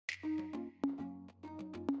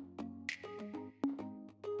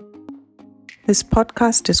This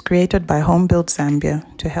podcast is created by Home Build Zambia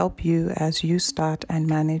to help you as you start and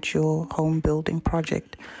manage your home building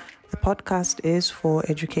project. The podcast is for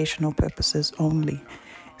educational purposes only.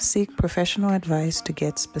 Seek professional advice to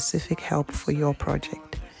get specific help for your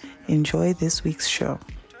project. Enjoy this week's show.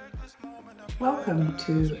 Welcome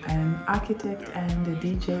to an Architect and a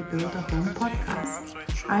DJ Build a Home podcast.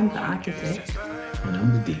 I'm the architect. And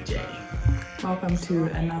I'm the DJ. Welcome to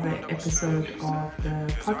another episode of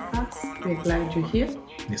the podcast. We're glad you're here.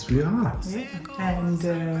 Yes, we are. Yeah. And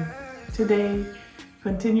today,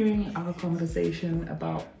 continuing our conversation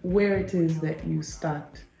about where it is that you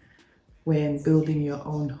start when building your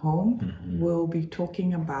own home, we'll be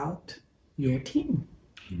talking about your team.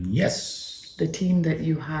 Yes. The team that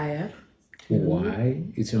you hire. Why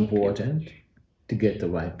it's important to get the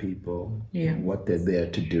right people, what they're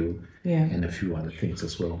there to do, and a few other things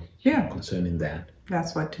as well concerning that.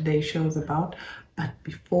 That's what today's show is about. But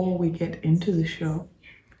before we get into the show,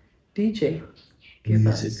 DJ, give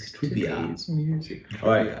us trivia. Today's music trivia.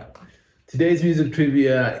 All right. Today's music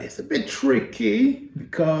trivia is a bit tricky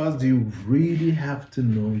because you really have to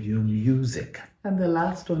know your music. And the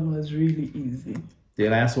last one was really easy. The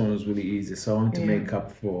last one was really easy, so I want to make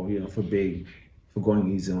up for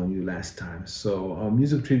going easy on you last time. So our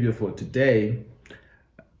music trivia for today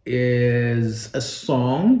is a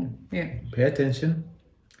song. Yeah. Pay attention.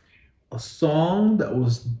 A song that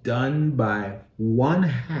was done by one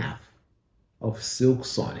half of Silk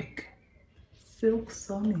Sonic. Silk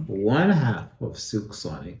Sonic. One half of Silk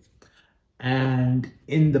Sonic. And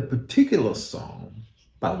in the particular song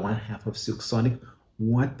by one half of Silk Sonic,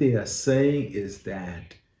 what they are saying is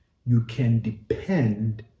that you can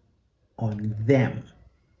depend on them.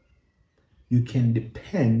 You can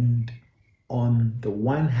depend on the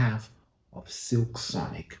one half of Silk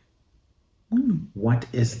Sonic. What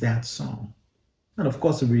is that song? And of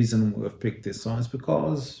course, the reason we've picked this song is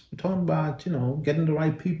because we're talking about, getting the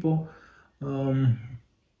right people on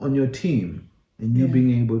your team and you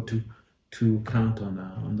being able to count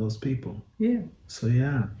on those people. Yeah. So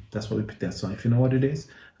that's why we picked that song. If you know what it is,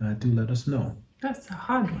 do let us know. That's a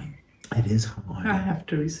hard one. It is hard. I have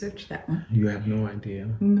to research that one. You have no idea.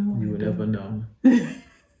 No. You will never know.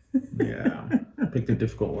 Yeah. I picked a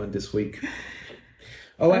difficult one this week.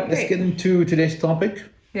 All right, let's get into today's topic.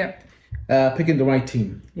 Yeah. Picking the right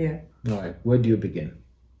team. Yeah. All right, where do you begin?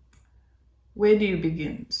 Where do you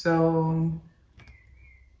begin? So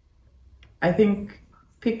I think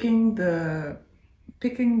picking the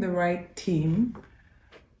right team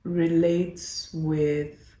relates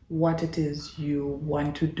with what it is you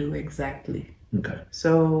want to do exactly. Okay.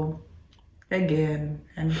 So again,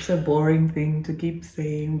 and it's a boring thing to keep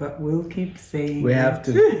saying, but we'll keep saying. We have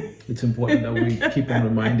to. It's important that we keep on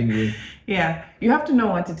reminding you. Yeah, you have to know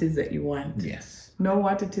what it is that you want. Yes. Know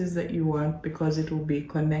what it is that you want because it will be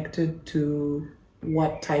connected to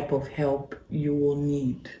what type of help you will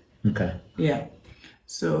need. Okay. Yeah.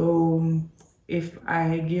 So if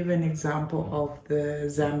I give an example of the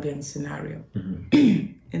Zambian scenario.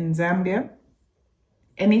 In Zambia,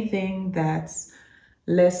 anything that's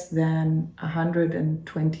less than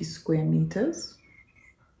 120 square meters.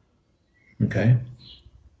 Okay.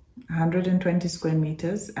 120 square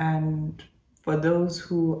meters. And for those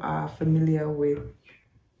who are familiar with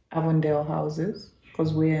Avondale houses,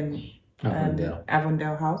 because we're in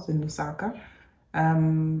Avondale House in Lusaka,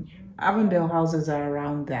 Avondale houses are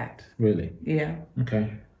around that. Really? Yeah.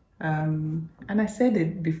 Okay. And I said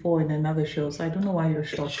it before in another show, so I don't know why you're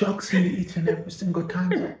shocked. It shocks me each and every single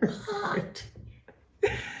time.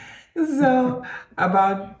 So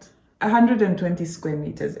about 120 square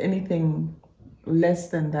meters, anything less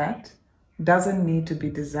than that doesn't need to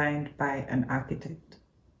be designed by an architect.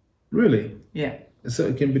 Really? Yeah. So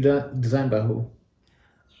it can be designed by who?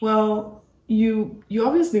 Well, you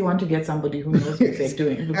obviously want to get somebody who knows what they're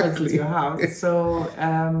doing because it's your house. So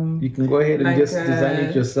you can go ahead and just design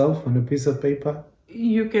it yourself on a piece of paper.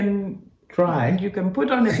 You can try. You can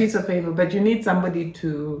put on a piece of paper, but you need somebody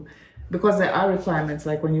to, because there are requirements.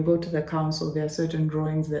 Like when you go to the council, there are certain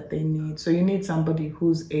drawings that they need. So you need somebody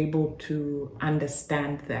who's able to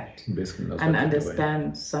understand that and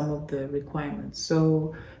understand some of the requirements.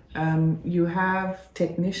 So you have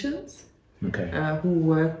technicians. Okay. Who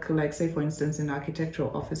work, like say for instance in architectural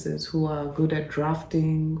offices, who are good at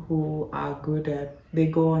drafting, they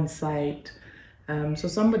go on site. So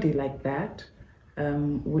somebody like that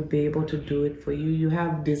would be able to do it for you. You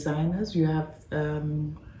have designers, you have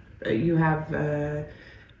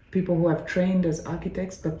people who have trained as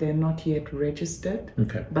architects, but they're not yet registered.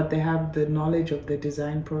 Okay. But they have the knowledge of the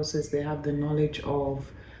design process, they have the knowledge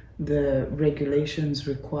of the regulations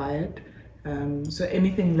required. So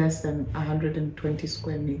anything less than 120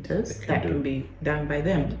 square meters, that can be done by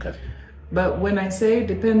them. Okay. But when I say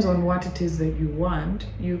depends on what it is that you want,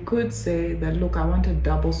 you could say that, look, I want a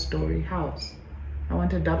double-story house. I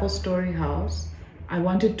want a double-story house. I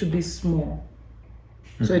want it to be small.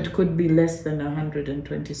 So it could be less than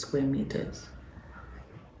 120 square meters.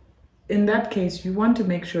 In that case, you want to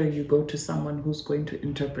make sure you go to someone who's going to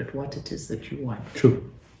interpret what it is that you want.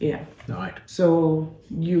 True. Yeah. All right. So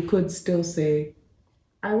you could still say,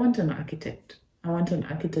 I want an architect. I want an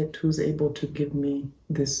architect who's able to give me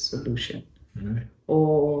this solution. Right.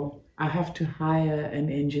 Or I have to hire an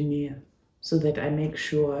engineer so that I make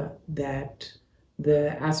sure that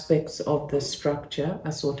the aspects of the structure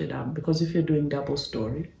are sorted out. Because if you're doing double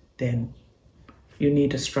story, then you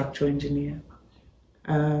need a structural engineer.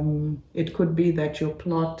 It could be that your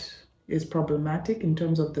plot is problematic in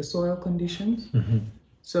terms of the soil conditions.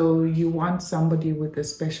 So you want somebody with a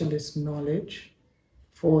specialist knowledge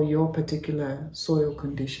for your particular soil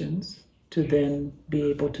conditions to then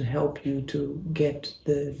be able to help you to get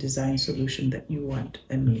the design solution that you want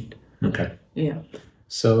and need. Okay. Yeah.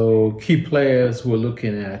 So key players, we're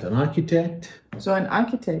looking at an architect. So an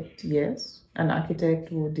architect, yes. An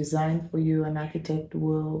architect will design for you. An architect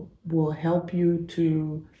will help you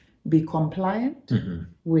to be compliant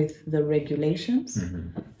with the regulations.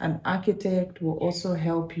 An architect will also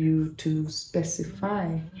help you to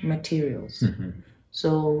specify materials.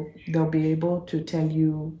 So they'll be able to tell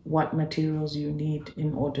you what materials you need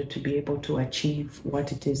in order to be able to achieve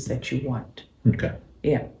what it is that you want. Okay.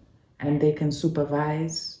 Yeah. And they can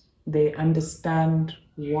supervise. They understand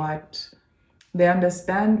what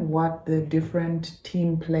the different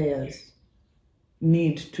team players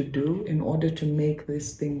need to do in order to make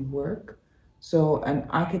this thing work. So an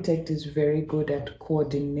architect is very good at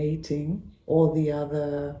coordinating all the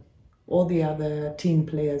other team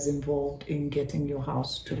players involved in getting your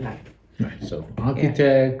house to life. Right. So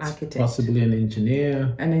architect, possibly an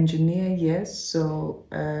engineer. An engineer, yes. So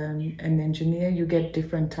an engineer, you get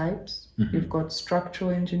different types. You've got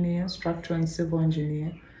structural engineer, structural and civil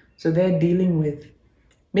engineer. So they're dealing with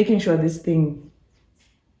making sure this thing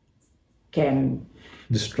can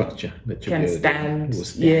the structure that you can stand.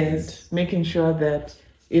 Yes, making sure that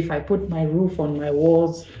if I put my roof on my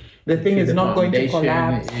walls, the thing is not going to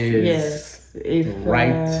collapse. Yes, if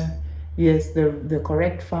yes, the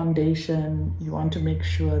correct foundation. You want to make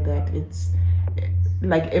sure that it's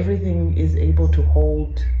like everything is able to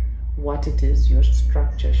hold what it is your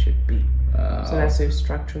structure should be. So that's a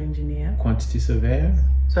structural engineer. Quantity surveyor.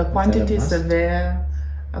 So a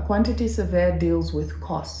quantity surveyor deals with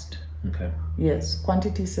cost. Okay. Yes,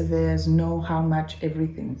 quantity surveyors know how much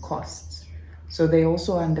everything costs. So they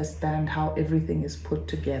also understand how everything is put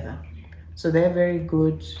together. So they're very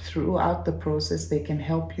good throughout the process. They can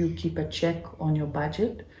help you keep a check on your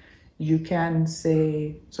budget. You can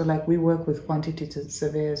say, so like we work with quantity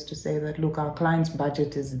surveyors to say that, look, our client's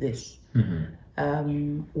budget is this.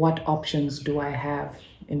 What options do I have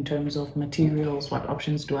in terms of materials? What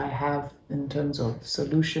options do I have in terms of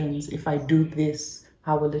solutions? If I do this,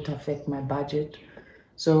 how will it affect my budget?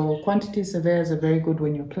 So quantity surveyors are very good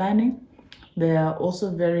when you're planning. They are also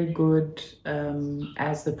very good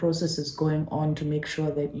as the process is going on to make sure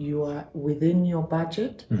that you are within your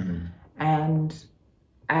budget. And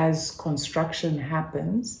as construction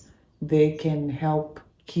happens, they can help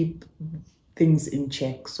keep things in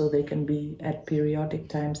check. So they can be at periodic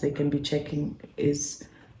times, they can be checking, is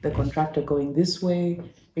the contractor going this way?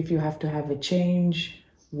 If you have to have a change,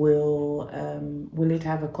 will it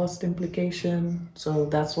have a cost implication? So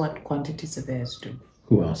that's what quantity surveyors do.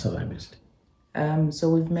 Who else have I missed? So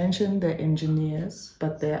we've mentioned the engineers,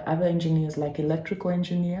 but there are other engineers like electrical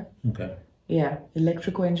engineer. Okay. Yeah,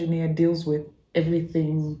 electrical engineer deals with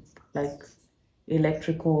everything like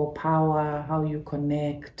electrical power, how you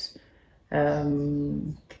connect.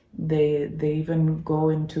 They even go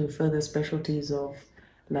into further specialties of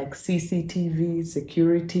like CCTV,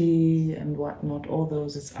 security and whatnot. All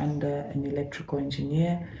those is under an electrical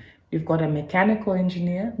engineer. You've got a mechanical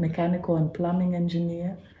engineer, mechanical and plumbing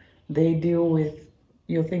engineer. They deal with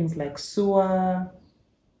your things like sewer.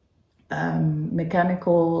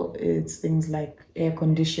 Mechanical, it's things like air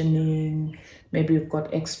conditioning. Maybe you've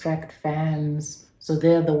got extract fans. So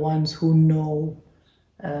they're the ones who know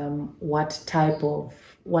what type of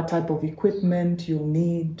equipment you'll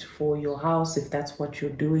need for your house if that's what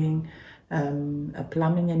you're doing. A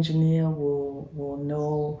plumbing engineer will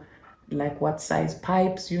know like what size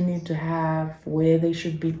pipes you need to have, where they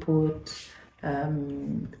should be put,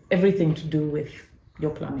 everything to do with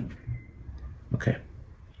your plumbing. Okay.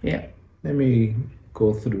 Yeah. Let me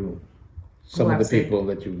go through some of the said. people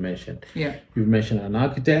that you've mentioned. Yeah. You've mentioned an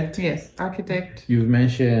architect. Yes, architect. You've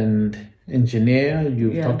mentioned engineer.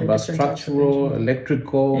 You've Yeah, talked the about different types of structural, engineering.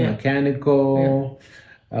 electrical, Yeah. mechanical.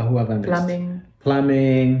 Who have I missed? Plumbing.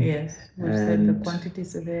 Plumbing. Yes, we've said the quantity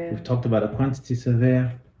surveyor. We've talked about a quantity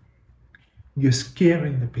surveyor. You're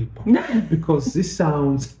scaring the people because this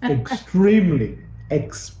sounds extremely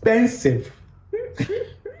expensive.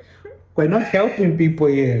 We're not helping people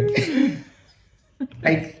here.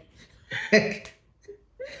 like,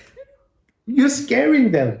 you're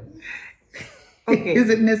scaring them. Okay.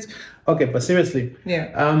 Isn't this okay? But seriously,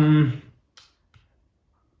 yeah.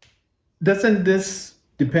 Doesn't this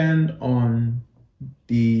depend on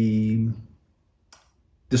the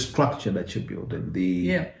structure that you're building?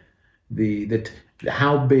 The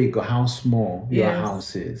how big or how small your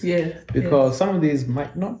house is. Yes. Because some of these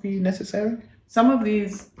might not be necessary. Some of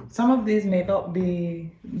these may not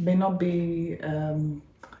be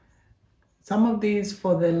some of these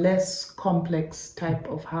for the less complex type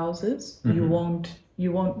of houses, you won't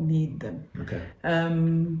need them. Okay.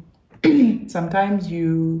 Sometimes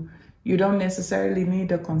you don't necessarily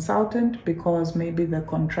need a consultant because maybe the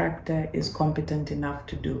contractor is competent enough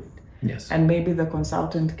to do it. Yes. And maybe the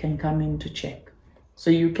consultant can come in to check. So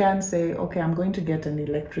you can say, okay, I'm going to get an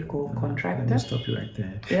electrical contractor. Let me stop you right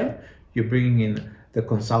there. Yeah. You're bringing in the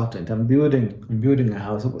consultant. I'm building a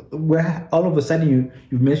house. Where all of a sudden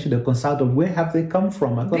you've mentioned a consultant. Where have they come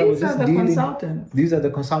from? I thought I was These just are the consultants. These are the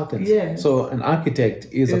consultants. Yes. So an architect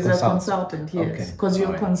is a consultant. Yes. Because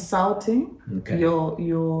you're consulting. Okay.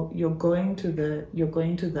 You're going to the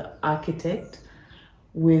architect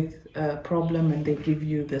with a problem and they give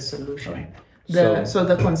you the solution. Right. So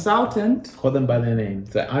the consultant, call them by their name.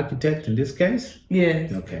 The architect in this case?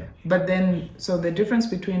 Yes. Okay. But then, so the difference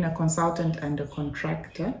between a consultant and a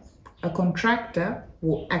contractor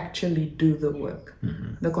will actually do the work.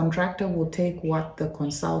 The contractor will take what the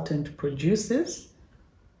consultant produces,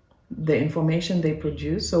 the information they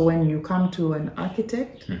produce. So when you come to an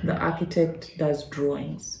architect, the architect does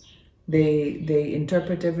drawings. They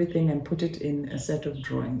interpret everything and put it in a set of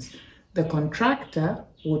drawings. The contractor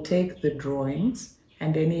will take the drawings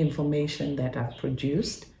and any information that I've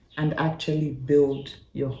produced and actually build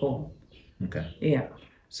your home. Okay. Yeah.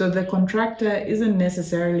 So the contractor isn't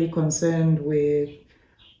necessarily concerned with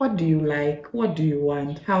what do you like, what do you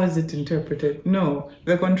want, how is it interpreted? No,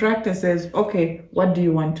 the contractor says, okay, what do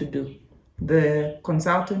you want to do? The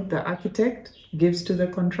consultant, the architect, gives to the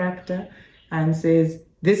contractor and says,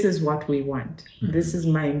 this is what we want. This is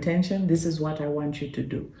my intention. This is what I want you to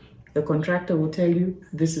do. The contractor will tell you,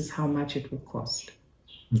 this is how much it will cost.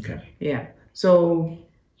 Okay. Yeah. So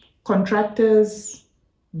contractors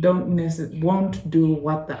won't do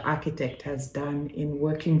what the architect has done in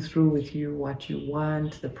working through with you what you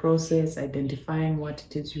want, the process, identifying what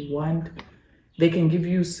it is you want. They can give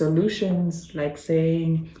you solutions like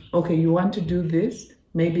saying, okay, you want to do this,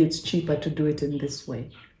 maybe it's cheaper to do it in this way.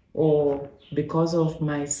 Or because of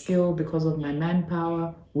my skill, because of my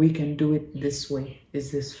manpower, we can do it this way.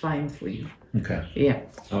 Is this fine for you? Okay. Yeah.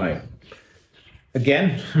 All right.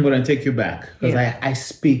 Again, I'm going to take you back because I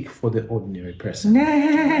speak for the ordinary person.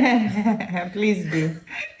 Please do.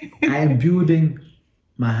 I am building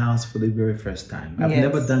my house for the very first time. I've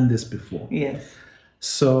never done this before. Yes.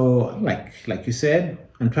 So, like you said,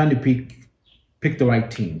 I'm trying to pick the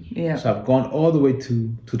right team. Yeah. So I've gone all the way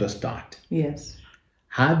to the start. Yes.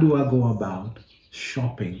 How do I go about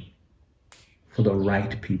shopping for the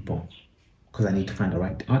right people? Because I need to find the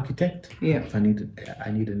right architect. Yeah. If I need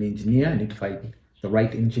an engineer, I need to find the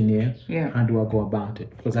right engineer. Yeah. How do I go about it?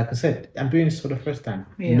 Because like I said, I'm doing this for the first time.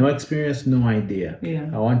 Yeah. No experience, no idea. Yeah.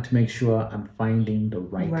 I want to make sure I'm finding the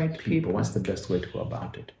right people. people. What's the best way to go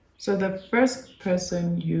about it? So the first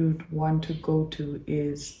person you'd want to go to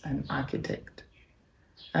is an architect.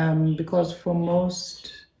 Because for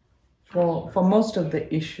most of the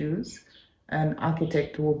issues, an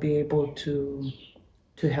architect will be able to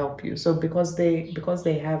help you. So because they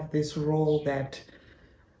have this role that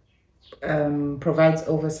provides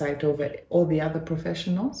oversight over all the other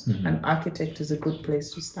professionals, an architect is a good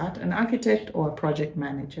place to start. An architect or a project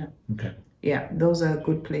manager. Okay. Yeah, those are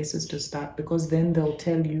good places to start because then they'll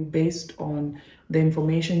tell you based on the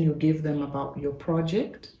information you give them about your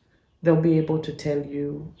project, they'll be able to tell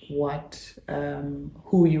you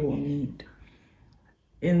who you will need.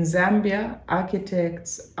 In Zambia,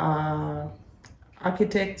 architects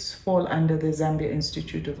fall under the Zambia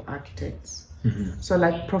Institute of Architects. So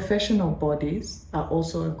like professional bodies are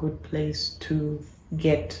also a good place to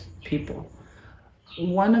get people.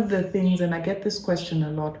 One of the things, and I get this question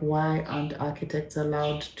a lot, why aren't architects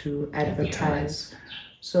allowed to advertise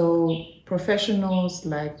So professionals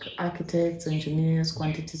like architects, engineers,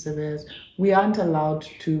 quantity surveyors, we aren't allowed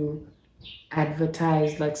to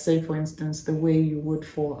advertise, like say for instance, the way you would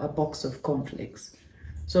for a box of cornflakes.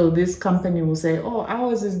 So this company will say, "Oh,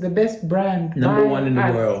 ours is the best brand, Number buy one in the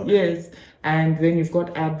us." world. Yes, and then you've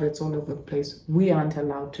got adverts all over the place. We aren't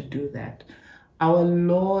allowed to do that. Our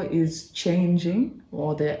law is changing,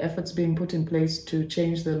 or there are efforts being put in place to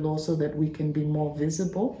change the law so that we can be more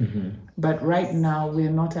visible. But right now, we're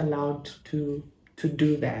not allowed to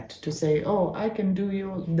do that, to say, "Oh, I can do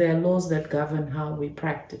you." There are laws that govern how we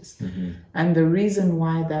practice. And the reason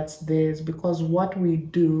why that's there is because what we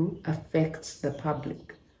do affects the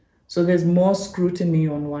public. So there's more scrutiny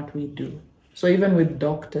on what we do. So even with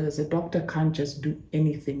doctors, a doctor can't just do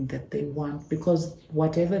anything that they want, because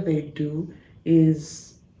whatever they do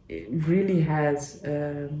is, it really has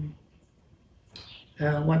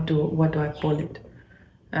what do I call it?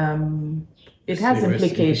 It has Serious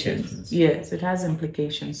implications. Yes, it has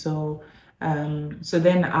implications. So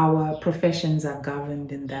then our professions are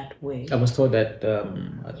governed in that way. I was told that,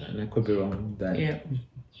 and I could be wrong, that Yeah.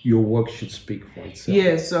 your work should speak for itself.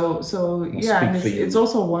 Yeah, so yeah, and speak for you. it's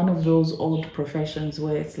also one of those old professions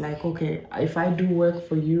where it's like, okay, if I do work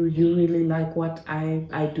for you, you really like what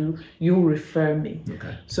I do, you refer me.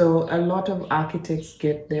 Okay. So a lot of architects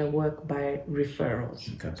get their work by referrals.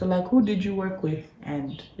 Okay. So like, who did you work with?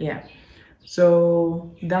 And yeah,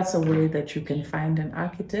 so that's a way that you can find an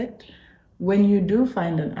architect. When you do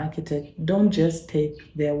find an architect, don't just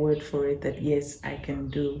take their word for it that yes, I can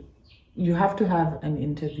do. You have to have an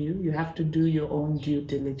interview. You have to do your own due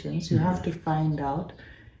diligence. You have to find out,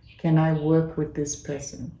 can I work with this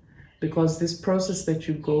person? Because this process that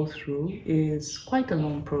you go through is quite a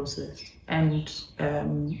long process, and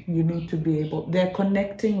you need to be able. They're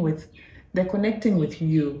connecting with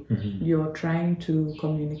you. You're trying to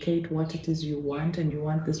communicate what it is you want, and you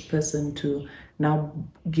want this person to now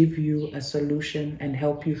give you a solution and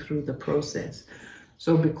help you through the process.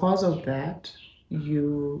 So because of that,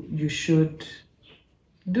 you should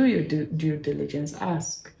do your due diligence.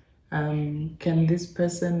 Ask, can this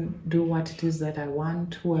person do what it is that I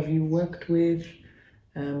want? Who have you worked with?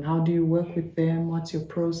 How do you work with them? What's your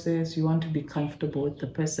process? You want to be comfortable with the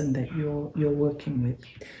person that you're working with.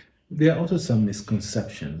 There are also some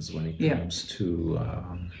misconceptions when it comes to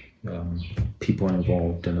people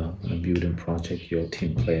involved in a building project, your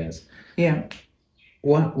team players. Yeah.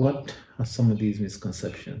 What are some of these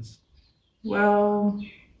misconceptions? Well,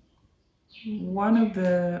 one of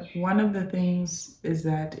the things is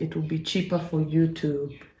that it will be cheaper for you to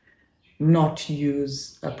not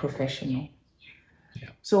use a professional. Yeah.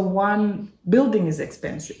 So one, building is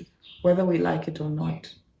expensive, whether we like it or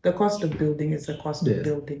not. The cost of building is the cost of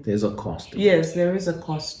building. There's a cost. Yes, there is a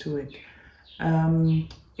cost to it.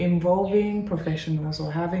 Involving professionals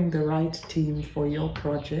or having the right team for your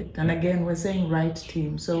project. And again, we're saying right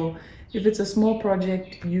team. So if it's a small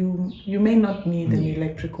project, you may not need an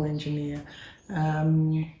electrical engineer.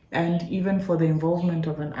 And even for the involvement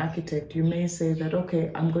of an architect, you may say that, okay,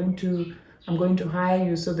 I'm going to hire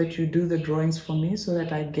you so that you do the drawings for me, so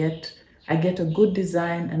that I get a good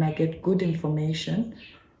design and I get good information.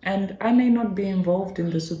 And I may not be involved in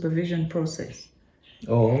the supervision process.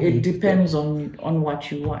 It depends on what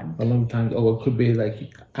you want. A lot of times, it could be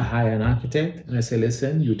like I hire an architect and I say,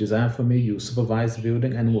 listen, you design for me, you supervise the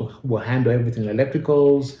building, and we'll handle everything,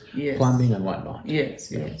 electricals, plumbing, and whatnot.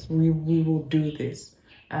 Yes. We will do this.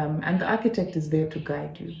 And the architect is there to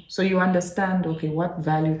guide you. So you understand, okay, what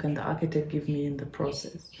value can the architect give me in the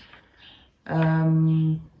process?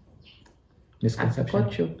 Misconception. I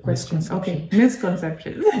forgot your question. Okay,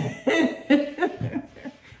 misconceptions.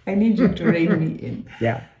 I need you to rein me in.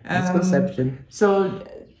 Yeah, misconception. So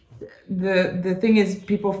the thing is,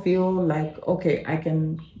 people feel like, okay, I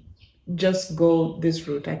can just go this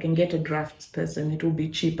route. I can get a drafts person. It will be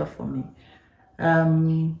cheaper for me.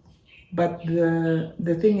 But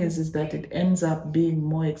the thing is that it ends up being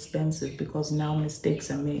more expensive because now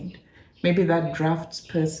mistakes are made. Maybe that drafts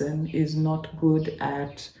person is not good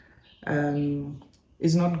at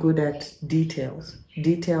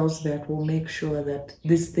details that will make sure that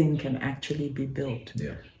this thing can actually be built.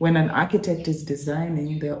 Yeah. When an architect is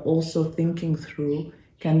designing, they're also thinking through,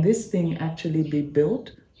 can this thing actually be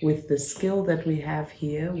built with the skill that we have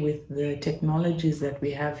here, with the technologies that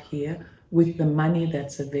we have here, with the money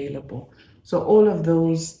that's available. So all of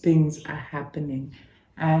those things are happening.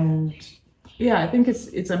 And yeah, I think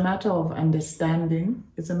it's a matter of understanding.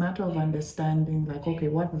 It's a matter of understanding, like, okay,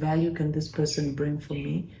 what value can this person bring for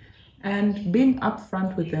me? And being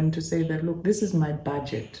upfront with them to say that, look, this is my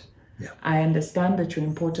budget. I understand that you're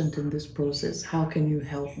important in this process. How can you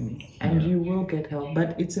help me? And you will get help,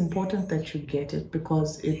 but it's important that you get it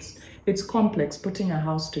because it's complex. Putting a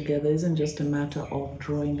house together isn't just a matter of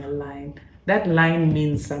drawing a line. That line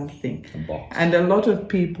means something, and a lot of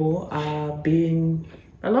people are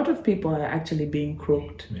actually being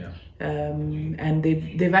crooked, and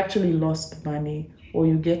they've actually lost money. Or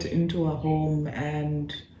you get into a home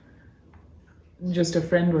and just a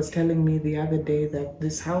friend was telling me the other day that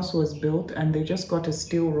this house was built and they just got a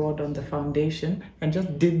steel rod on the foundation and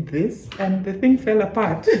just did this and the thing fell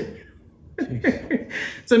apart.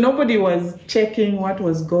 So nobody was checking what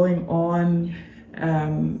was going on.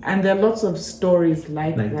 And there are lots of stories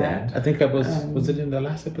like that. I think I was it in the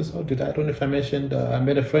last episode? I don't know if I mentioned, I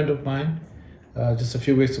met a friend of mine just a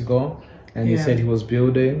few weeks ago, and he said he was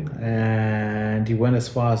building and he went as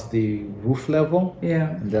far as the roof level.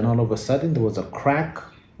 And then all of a sudden there was a crack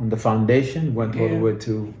on the foundation, went all the way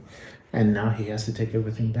to, and now he has to take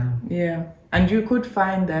everything down. And you could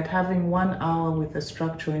find that having 1 hour with a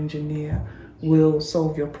structural engineer will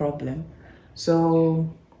solve your problem.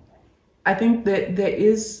 So I think that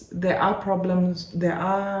there are problems,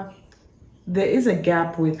 there is a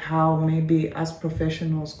gap with how maybe us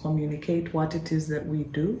professionals communicate what it is that we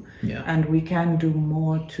do. And we can do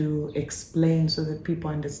more to explain so that people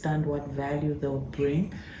understand what value they'll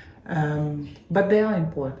bring. But they are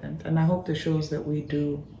important, and I hope the shows that we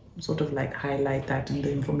do sort of like highlight that, and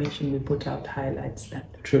the information we put out highlights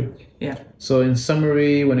that. True. So in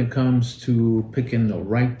summary, when it comes to picking the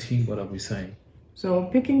right team, what are we saying? So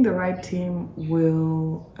picking the right team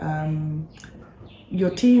will,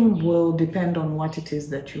 your team will depend on what it is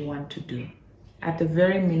that you want to do. At the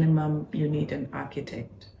very minimum, you need an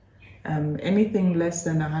architect. Anything less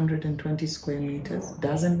than 120 square meters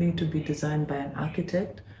doesn't need to be designed by an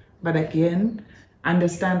architect. But again,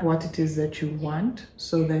 understand what it is that you want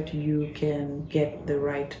so that you can get the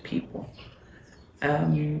right people.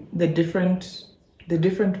 The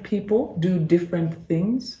different people do different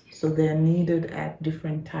things, so they're needed at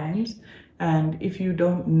different times. And if you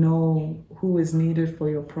don't know who is needed for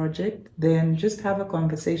your project, then just have a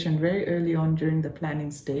conversation very early on during the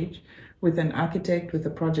planning stage with an architect, with a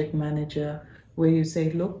project manager, where you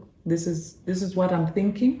say, look, this is what I'm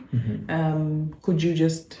thinking. Could you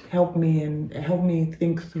just help me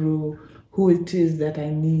think through who it is that I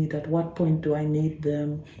need, at what point do I need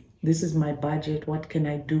them? This is my budget, what can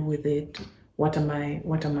I do with it? What are my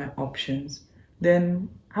options? Then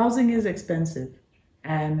housing is expensive.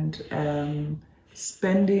 And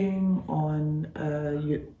spending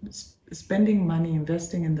money,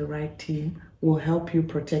 investing in the right team will help you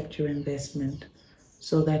protect your investment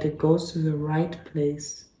so that it goes to the right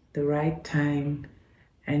place, the right time,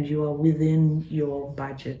 and you are within your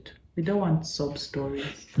budget. We don't want sob stories.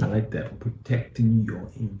 I like that, protecting your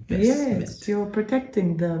investment. Yes, you're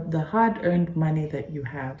protecting the hard-earned money that you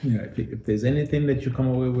have. If there's anything that you come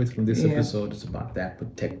away with from this episode, it's about that,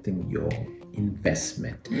 protecting your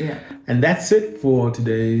investment. And that's it for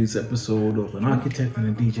today's episode of An Architect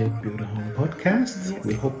and a DJ Build a Home podcast.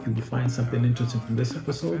 We hope you will find something interesting from this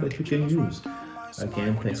episode that you can use.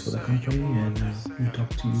 Again, thanks for the company, and we'll talk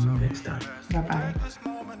to you next time. Bye-bye.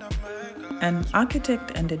 An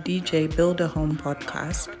Architect and a DJ Build a Home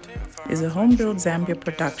podcast is a Home Build Zambia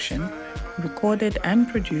production, recorded and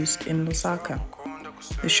produced in Lusaka.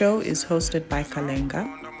 The show is hosted by Kalenga,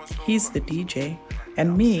 he's the DJ,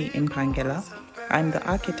 and me, Impangela, I'm the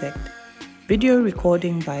architect. Video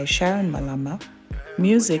recording by Sharon Malama,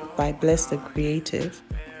 music by Bless the Creative,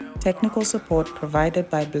 technical support provided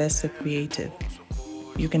by Bless the Creative.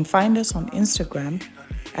 You can find us on Instagram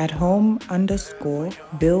at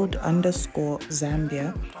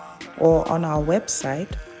home_build_Zambia or on our website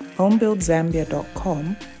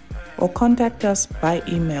homebuildzambia.com, or contact us by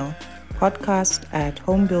email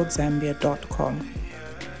podcast@homebuildzambia.com.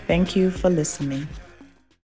 Thank you for listening.